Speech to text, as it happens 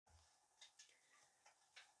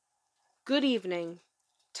Good evening.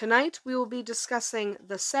 Tonight we will be discussing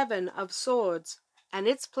the Seven of Swords and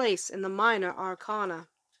its place in the minor arcana.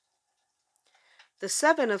 The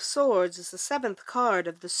Seven of Swords is the seventh card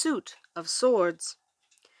of the suit of swords.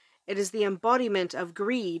 It is the embodiment of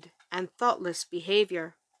greed and thoughtless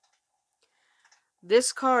behavior.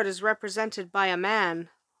 This card is represented by a man,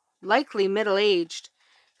 likely middle-aged,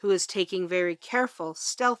 who is taking very careful,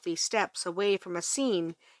 stealthy steps away from a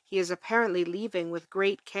scene he is apparently leaving with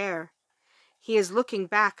great care. He is looking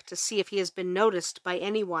back to see if he has been noticed by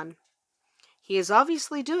anyone. He is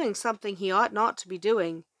obviously doing something he ought not to be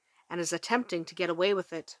doing, and is attempting to get away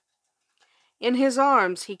with it. In his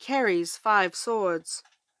arms he carries 5 swords.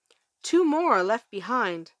 2 more are left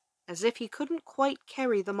behind, as if he couldn't quite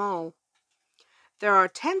carry them all. There are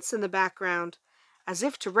tents in the background, as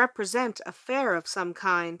if to represent a fair of some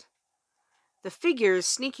kind. The figure is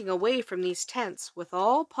sneaking away from these tents with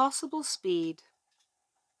all possible speed.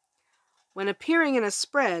 When appearing in a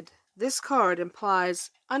spread, this card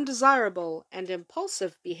implies undesirable and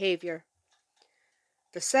impulsive behavior.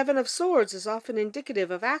 The Seven of Swords is often indicative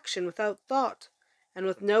of action without thought, and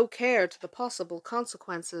with no care to the possible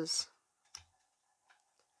consequences.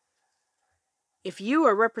 If you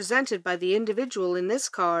are represented by the individual in this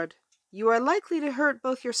card, you are likely to hurt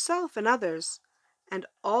both yourself and others, and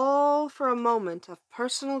all for a moment of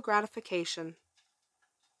personal gratification.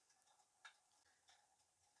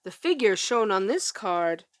 The figure shown on this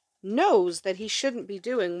card knows that he shouldn't be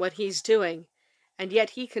doing what he's doing, and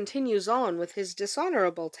yet he continues on with his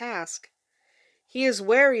dishonorable task. He is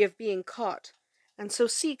wary of being caught, and so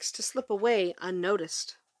seeks to slip away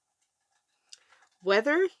unnoticed.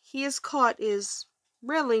 Whether he is caught is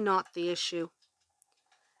really not the issue.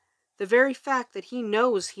 The very fact that he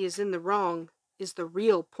knows he is in the wrong is the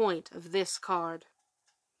real point of this card.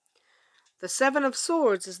 The Seven of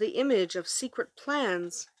Swords is the image of secret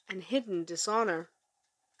plans and hidden dishonor.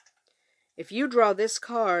 If you draw this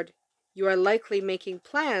card, you are likely making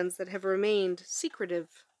plans that have remained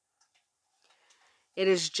secretive. It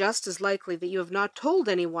is just as likely that you have not told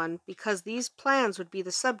anyone, because these plans would be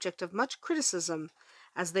the subject of much criticism,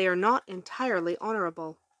 as they are not entirely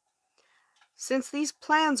honorable. Since these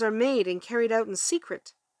plans are made and carried out in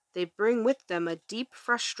secret, they bring with them a deep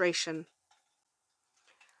frustration.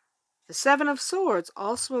 The Seven of Swords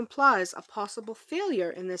also implies a possible failure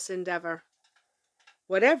in this endeavor,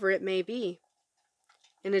 whatever it may be.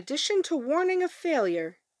 In addition to warning of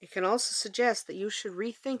failure, it can also suggest that you should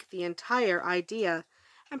rethink the entire idea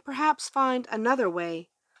and perhaps find another way,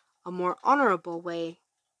 a more honorable way,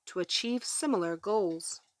 to achieve similar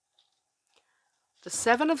goals. The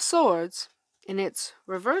Seven of Swords, in its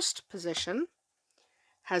reversed position,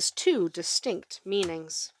 has 2 distinct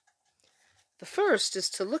meanings. The first is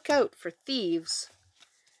to look out for thieves.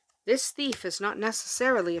 This thief is not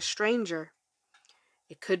necessarily a stranger.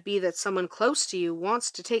 It could be that someone close to you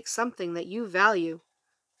wants to take something that you value,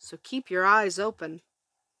 so keep your eyes open.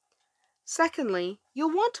 Secondly,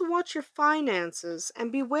 you'll want to watch your finances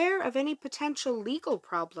and beware of any potential legal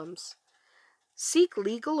problems. Seek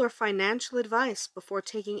legal or financial advice before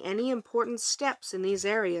taking any important steps in these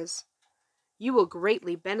areas. You will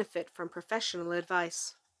greatly benefit from professional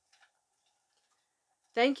advice.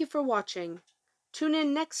 Thank you for watching. Tune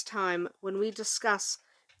in next time when we discuss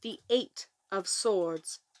the 8 of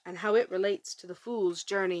Swords and how it relates to the Fool's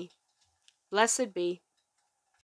journey. Blessed be.